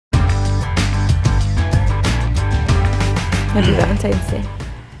Happy Valentine's Day.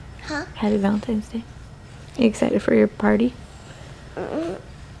 Huh? Happy Valentine's Day. Are you excited for your party? And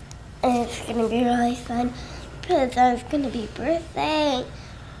it's gonna be really fun because there's gonna be birthday,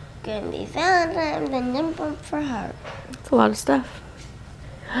 gonna be Valentine's, and then one for her. It's a lot of stuff.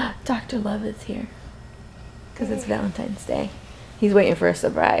 Dr. Love is here because it's Valentine's Day. He's waiting for a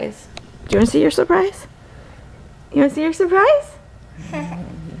surprise. Do you want to see your surprise? You want to see your surprise?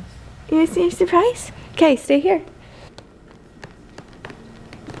 You want to see your surprise? Okay, stay here.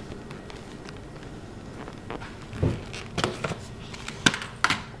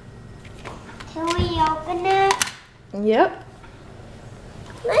 Can we open it? Yep.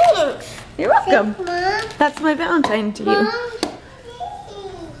 Thanks. You're welcome. Mom. That's my Valentine to you. Mom.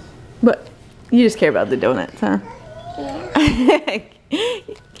 But you just care about the donuts, huh? Yeah.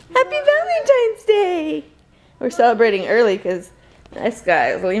 Happy Valentine's Day! We're celebrating early because this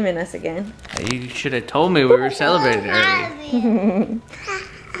guy is leaving us again. You should have told me we were celebrating early.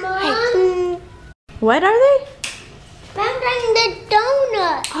 Mom. What are they? Valentine's the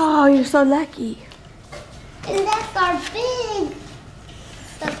donut. Oh, you're so lucky. And that's our big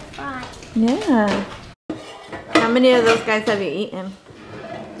surprise. Yeah. How many of those guys have you eaten?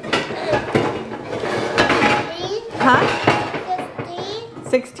 Huh?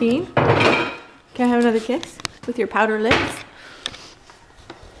 16? Can I have another kiss with your powder lips?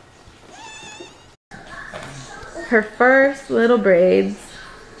 Her first little braids.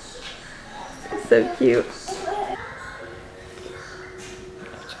 So cute.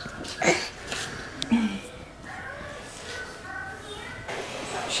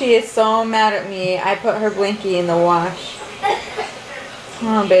 She is so mad at me. I put her blinky in the wash.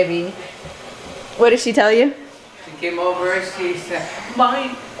 Oh, baby. What did she tell you? She came over and she said,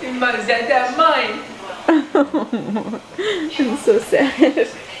 mine, that mine. I'm so sad.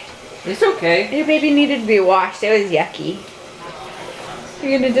 It's okay. Your baby needed to be washed. It was yucky.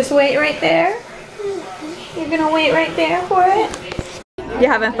 You're gonna just wait right there? You're gonna wait right there for it? You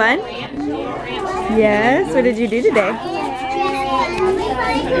having fun? Yes. What did you do today?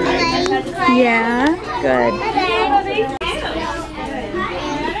 Yeah. Good.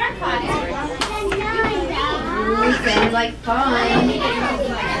 Sounds like fun.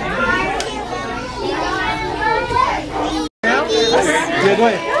 Yeah, go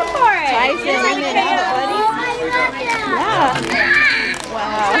ahead. Go for it. Tyson, bring it out, buddy. Yeah.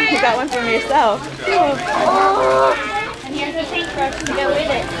 Wow. You got one from yourself. And here's a paintbrush to go with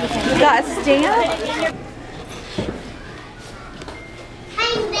it. You got a stamp?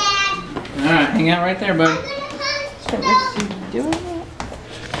 Hi, Dad. Alright, hang out right there, bud. What is she doing?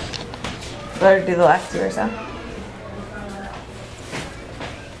 Let her do the last two or so.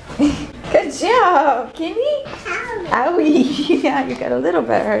 Good job, Kimmy. Owie. Yeah, you got a little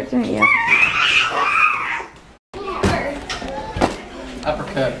bit hurt, didn't you?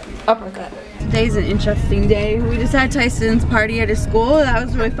 Uppercut. Uppercut. Today's an interesting day. We just had Tyson's party at his school. That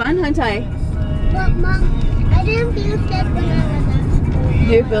was really fun, huh, Ty? But Mom, I didn't feel sick when I was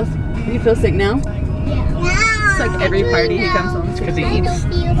at school. Do you feel sick now? Yeah. It's like every party he comes home to. Because he I eats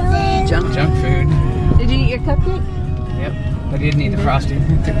don't feel sick. junk food. Did you eat your cupcake? Yep. But he didn't eat the frosting.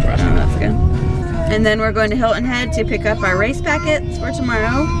 He took the frosting. Oh, that's good. And then we're going to Hilton Head to pick up our race packets for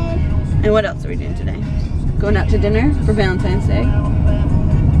tomorrow. And what else are we doing today? Going out to dinner for Valentine's Day.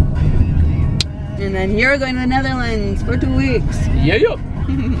 And then you're going to the Netherlands for 2 weeks. Yeah, yeah.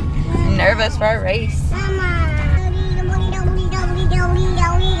 Nervous for our race. Are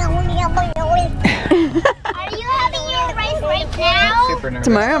you having your rice right now? Super nervous.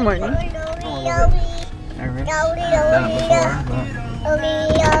 Tomorrow morning. Nervous. Done it before,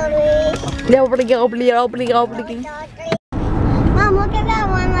 Mom, look at that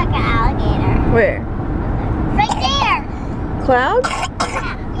one like an alligator. Where? Right there. Cloud?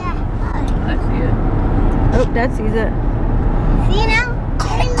 Yeah. I see it. Oh, Dad sees it. See now?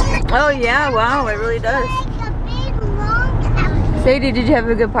 Oh yeah, wow, it really does. Like a big long alligator. Sadie, did you have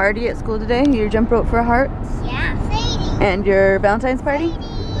a good party at school today? Your jump rope for hearts? Yeah, Sadie. And your Valentine's party?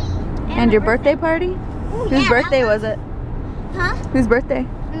 Sadie. And your birthday party? Ooh, Whose yeah, birthday was it? Huh? Whose birthday?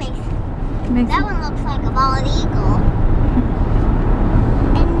 Mason. Mason. That one looks like a bald eagle.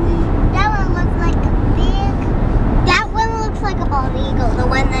 And that one looks like a big... That one looks like a bald eagle, the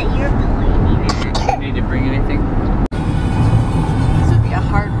one that you're pulling. Need to bring anything? This would be a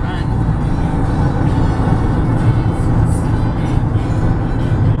hard run.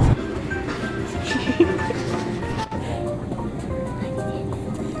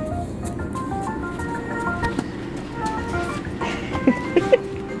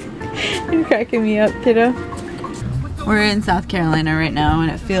 You're cracking me up, kiddo. We're in South Carolina right now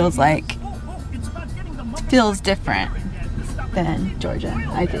and it feels different. than Georgia,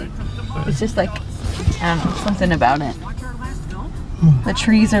 I think. It's just like, I don't know, something about it. The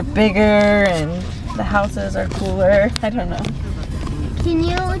trees are bigger and the houses are cooler. I don't know. Can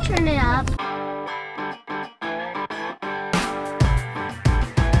you turn it up?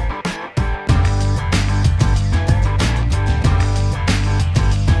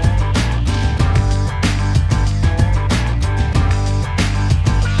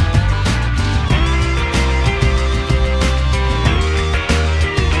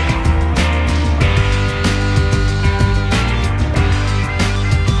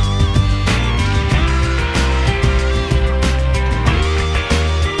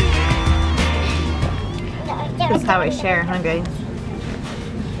 This is how we share, huh guys?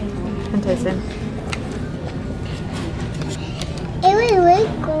 And Tyson. It was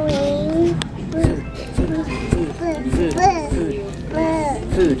going.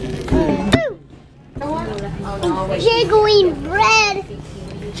 Jiggling bread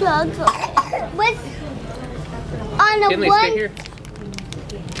truck with on a Kinley, stay here.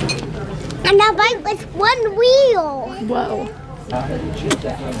 and a bike with one wheel. Whoa.